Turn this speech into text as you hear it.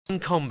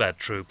Combat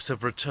troops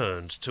have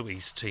returned to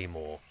East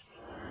Timor.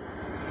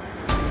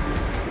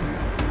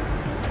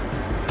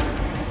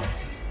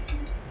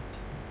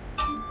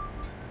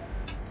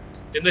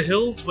 In the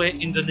hills where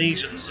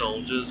Indonesian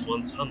soldiers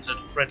once hunted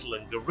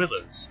Fretlin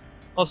guerrillas,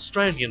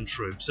 Australian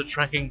troops are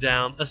tracking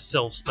down a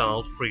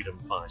self-styled freedom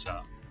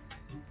fighter.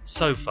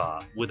 So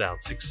far,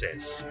 without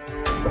success.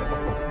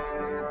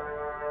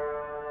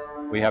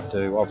 We have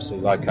to obviously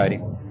locate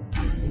him,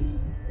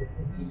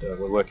 and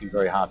we're working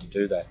very hard to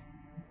do that.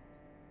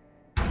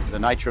 The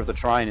nature of the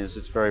terrain is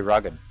it's very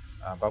rugged,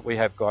 but we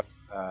have got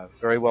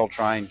very well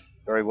trained,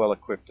 very well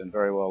equipped and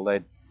very well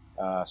led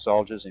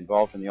soldiers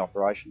involved in the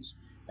operations,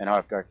 and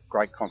I've got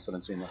great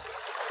confidence in them.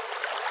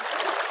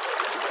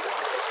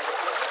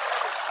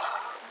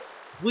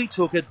 We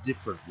took a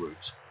different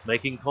route,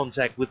 making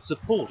contact with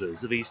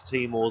supporters of East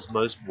Timor's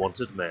most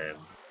wanted man.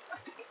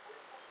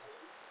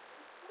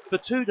 For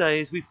 2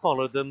 days we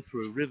followed them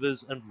through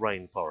rivers and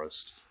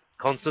rainforest,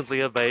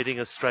 constantly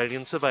evading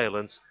Australian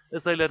surveillance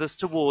as they led us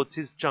towards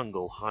his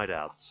jungle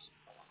hideouts.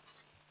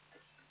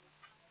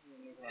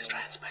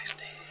 Australian space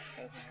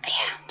there.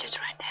 Yeah, just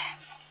right there.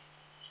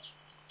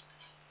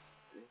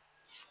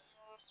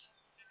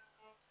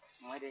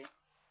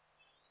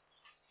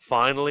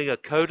 Finally, a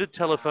coded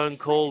telephone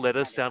call led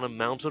us down a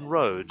mountain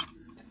road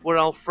where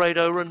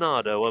Alfredo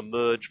Reinado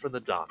emerged from the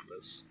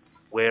darkness,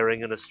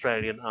 wearing an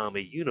Australian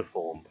Army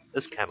uniform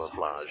as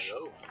camouflage.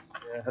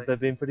 Yeah, have they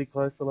been pretty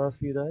close the last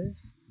few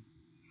days?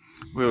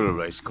 We're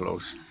always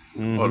close.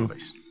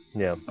 Always.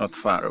 Yeah. Not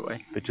far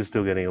away. But you're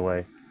still getting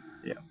away.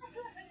 Yeah.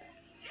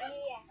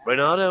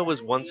 Reinado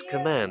was once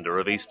commander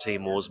of East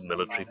Timor's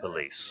military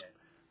police.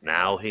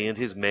 Now he and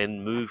his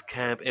men move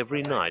camp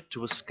every night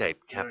to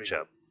escape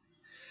capture.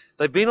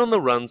 They've been on the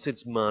run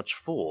since March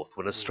 4th,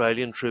 when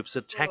Australian troops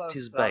attacked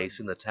his base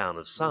in the town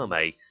of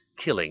Same,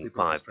 killing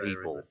 5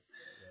 people.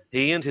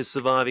 He and his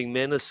surviving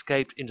men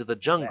escaped into the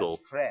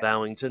jungle,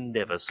 vowing to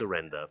never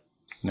surrender.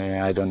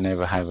 No, I don't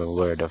never have a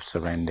word of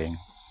surrendering.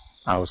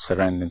 I was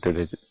surrendering to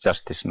the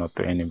justice, not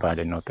to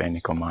anybody, not to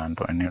any command,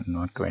 or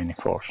not to any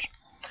force.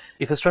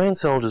 If Australian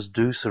soldiers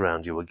do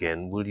surround you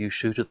again, will you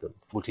shoot at them?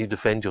 Will you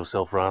defend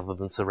yourself rather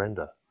than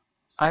surrender?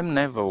 I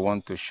never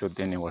want to shoot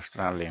any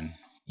Australian.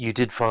 You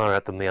did fire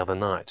at them the other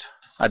night.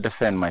 I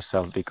defend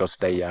myself because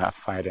they are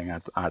firing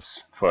at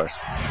us first.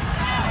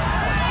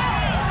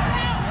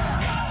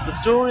 The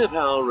story of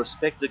how a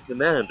respected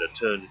commander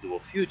turned into a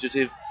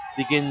fugitive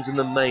begins in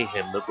the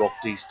mayhem that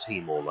rocked East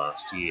Timor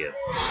last year.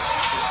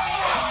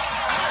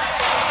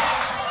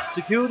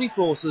 Security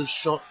forces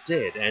shot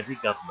dead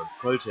anti-government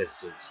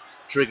protesters,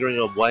 triggering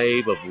a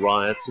wave of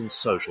riots and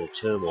social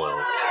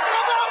turmoil.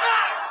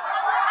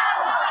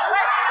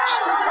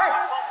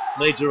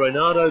 Major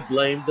Reinado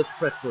blamed the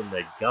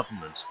Fretlin-led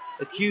government,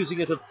 accusing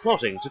it of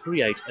plotting to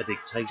create a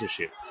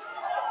dictatorship.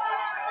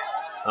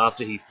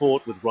 After he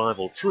fought with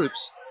rival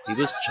troops, he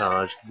was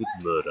charged with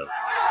murder.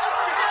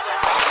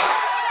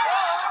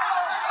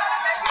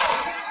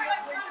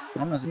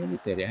 I'm as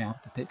military, I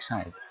have to take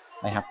side.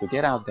 I have to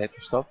get out there to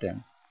stop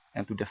them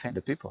and to defend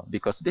the people,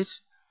 because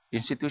this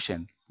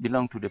institution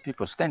belongs to the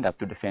people. Stand up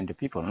to defend the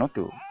people, not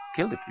to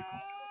kill the people.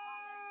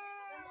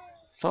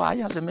 So I,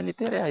 as a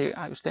military,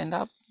 I stand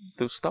up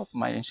to stop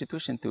my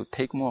institution to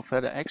take more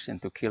further action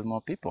to kill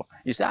more people.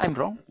 You say I'm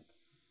wrong?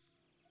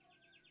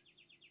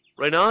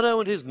 Reinado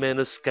and his men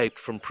escaped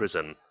from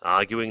prison,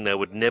 arguing they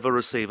would never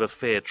receive a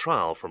fair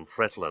trial from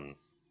Fretlin.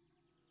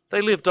 They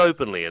lived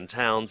openly in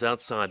towns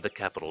outside the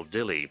capital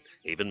Dili,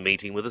 even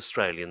meeting with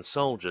Australian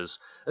soldiers,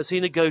 as he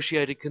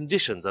negotiated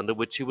conditions under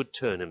which he would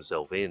turn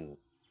himself in.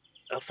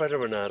 Alfredo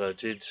Reinado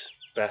did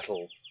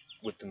battle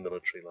with the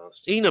military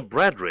last year. Ina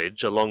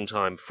Bradridge, a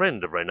long-time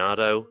friend of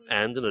Reinado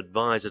and an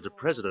advisor to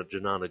President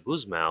Journeyman,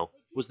 was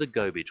the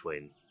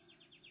go-between.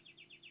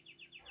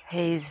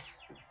 He's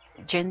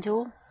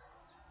gentle.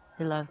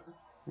 He loves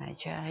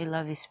nature. He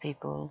loves his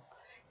people.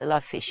 He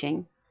loves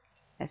fishing.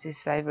 That's his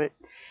favourite.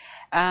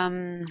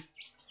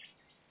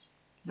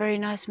 Very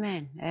nice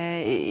man.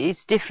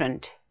 It's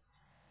different.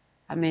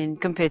 I mean,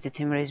 compared to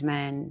Timorese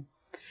man,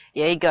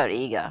 yeah, he got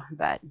ego,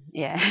 but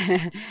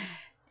yeah,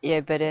 yeah,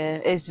 but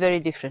it's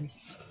very different.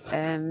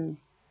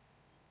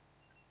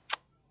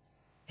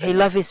 He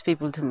loves his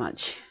people too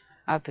much,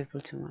 our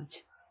people too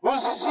much.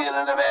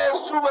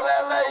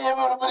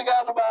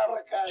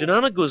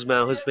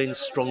 Journeyman has been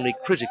strongly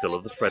critical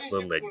of the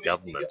Fretlin-led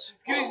government.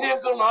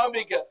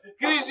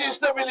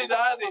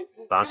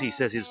 But he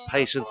says his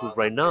patience with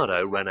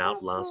Reinado ran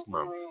out last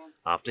month,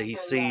 after he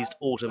seized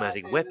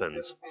automatic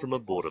weapons from a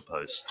border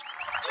post.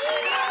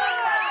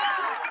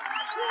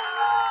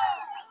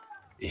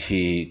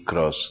 He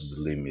crossed the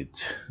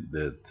limit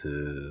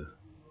that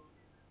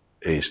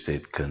a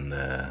state can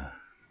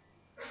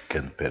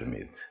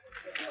permit.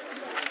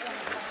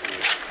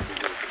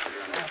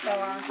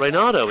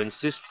 Reinado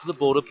insists the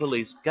border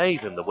police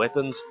gave him the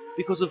weapons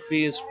because of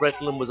fears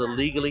Fretlin was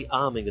illegally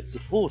arming its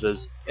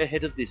supporters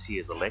ahead of this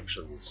year's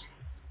elections.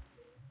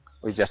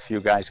 We just few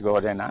guys go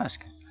there and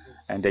ask,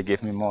 and they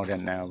give me more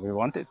than we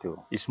wanted to.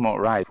 It's more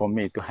right for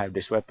me to have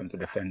this weapon to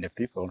defend the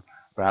people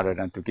rather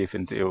than to give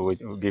it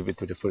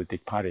to the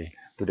political party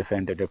to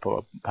defend the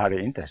party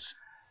interests.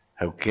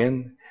 How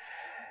can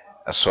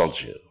a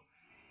soldier,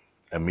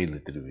 a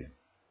military,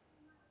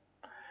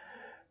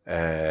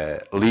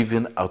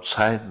 living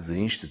outside the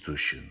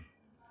institution,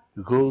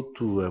 go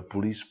to a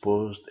police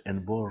post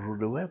and borrow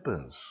the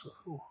weapons?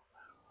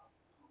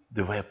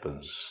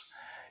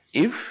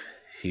 If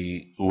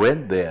he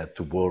went there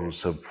to borrow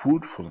some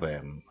food for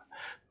them,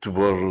 to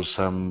borrow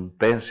some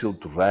pencil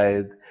to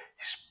write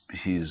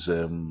his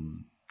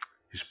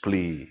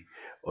plea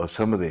or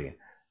something,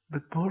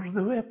 but borrow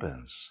the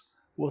weapons.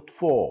 What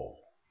for?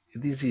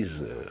 This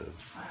is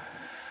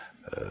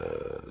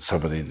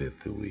something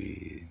that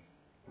we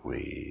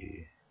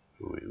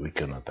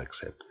cannot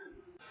accept.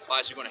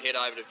 Players are going to head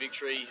over to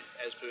Victory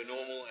as per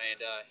normal and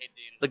head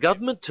down. The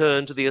government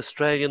turned to the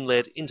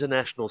Australian-led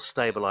International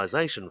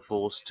Stabilisation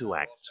Force to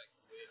act.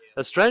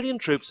 Australian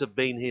troops have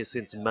been here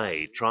since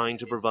May, trying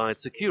to provide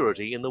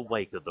security in the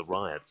wake of the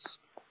riots.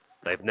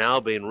 They've now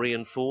been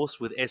reinforced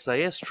with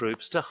SAS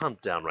troops to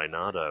hunt down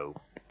Reinado.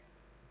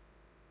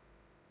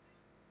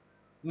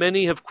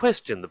 Many have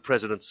questioned the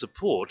president's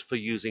support for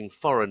using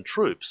foreign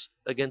troops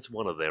against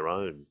one of their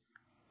own.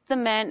 The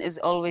man is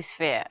always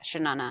fair,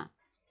 Shanana.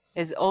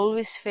 Is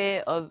always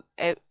fair of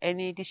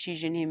any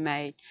decision he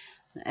made,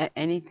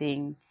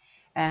 anything.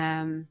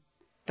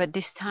 But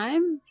this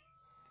time,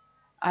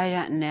 I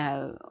don't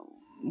know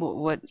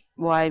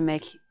why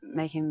make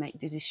him make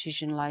the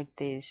decision like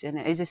this, and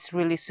it's just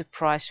really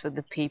surprised for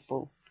the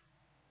people.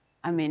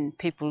 I mean,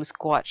 people is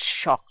quite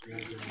shocked.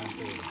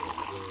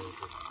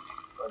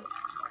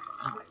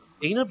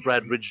 Ina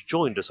Bradridge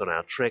joined us on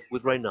our trek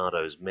with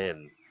Reinado's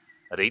men.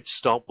 At each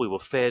stop we were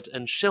fed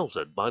and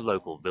sheltered by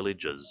local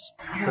villagers.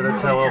 So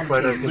that's how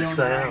Alfredo can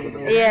stay out of the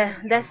bush? Yeah,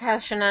 that's how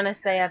Shanana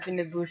stay up in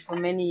the bush for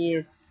many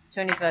years.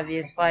 25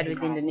 years fight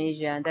with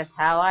Indonesia, and that's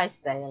how I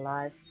stay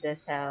alive.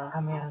 That's how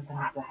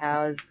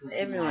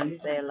everyone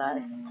stay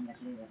alive.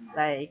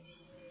 Like,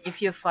 if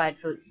you fight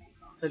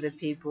for the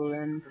people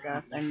and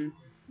stuff, and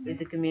with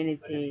the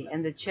community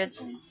and the church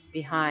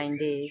behind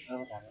this,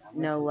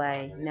 no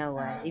way,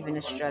 even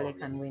Australia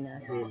can win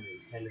us.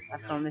 I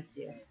promise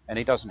you. And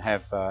he doesn't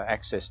have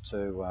access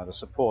to the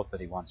support that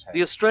he once had.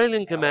 The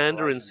Australian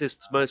commander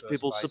insists most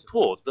people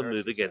support the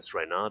move against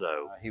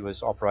Reinado. He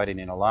was operating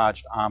in a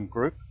large armed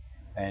group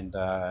and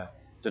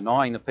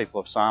denying the people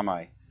of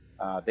Same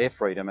their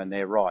freedom and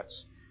their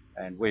rights.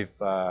 And we've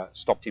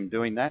stopped him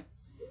doing that.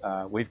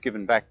 We've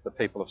given back the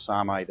people of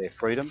Same their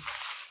freedom.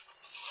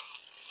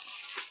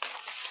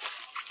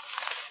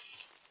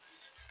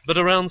 But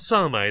around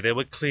Same there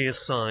were clear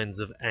signs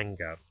of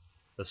anger.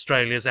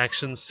 Australia's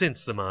actions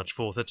since the March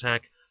 4th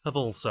attack have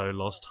also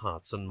lost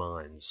hearts and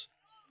minds.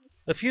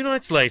 A few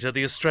nights later,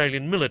 the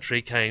Australian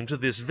military came to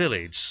this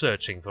village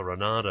searching for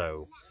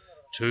Reinado.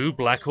 2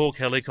 Black Hawk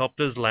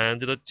helicopters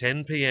landed at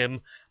 10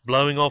 p.m,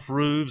 blowing off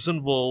roofs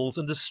and walls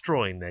and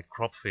destroying their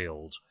crop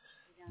field.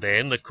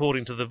 Then,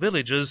 according to the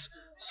villagers,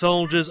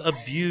 soldiers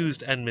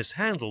abused and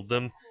mishandled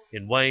them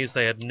in ways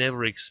they had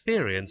never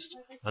experienced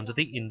under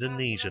the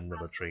Indonesian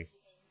military.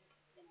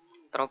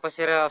 Tropas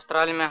era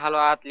Australia में हालो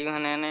आत लियो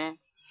ने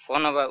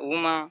फोनवा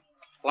उमा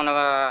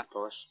फोनवा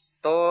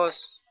tos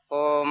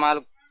o mal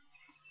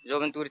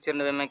joven turcer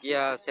ne me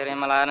kia sere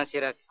malana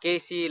sira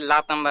kesi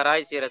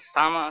latambarai sira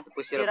sama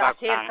kusira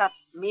baktan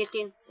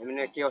meeting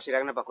emine kio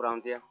siragna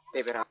bakurantia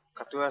tebera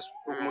katuas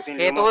ukmutin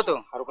feto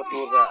to haru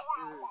katurga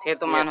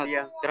feto man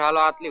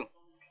terhalo atliu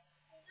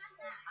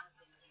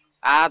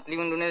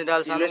Indonesia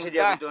dal sana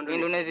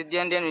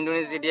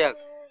Indonesia dia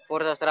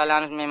force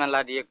australianos me man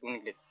la dia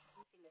kunit.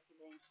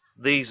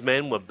 These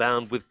men were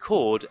bound with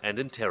cord and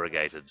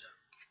interrogated.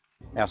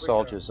 Our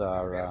soldiers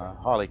are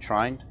highly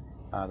trained.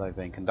 They've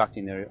been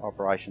conducting their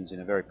operations in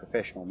a very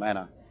professional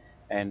manner,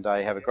 and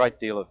they have a great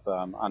deal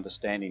of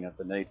understanding of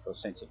the need for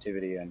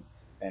sensitivity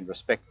and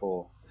respect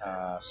for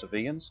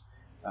civilians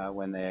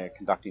when they're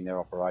conducting their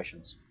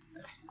operations.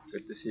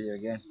 Good to see you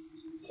again.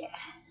 Yeah.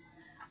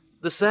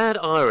 The sad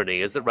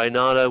irony is that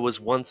Reinado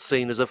was once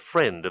seen as a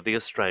friend of the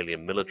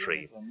Australian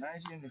military.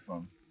 Nice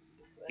uniform.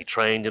 He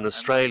trained in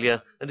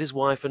Australia, and his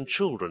wife and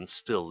children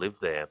still live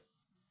there.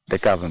 The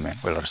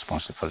government will be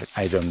responsible.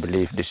 I don't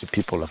believe these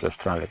people of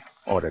Australia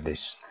ordered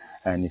this.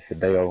 And if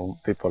they are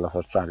people of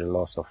Australia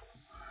loss of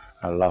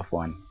a loved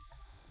one,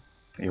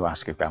 you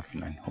ask the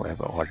government,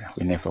 whoever ordered.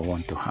 We never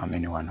want to harm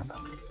any one of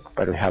them.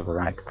 But we have a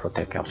right to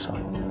protect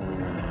ourselves.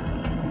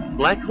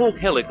 Black Hawk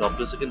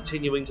helicopters are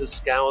continuing to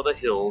scour the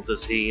hills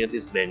as he and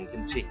his men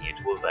continue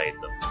to evade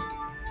them.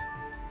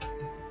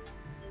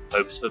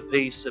 Hopes for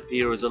peace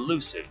appear as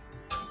elusive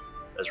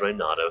as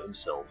Reinado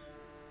himself.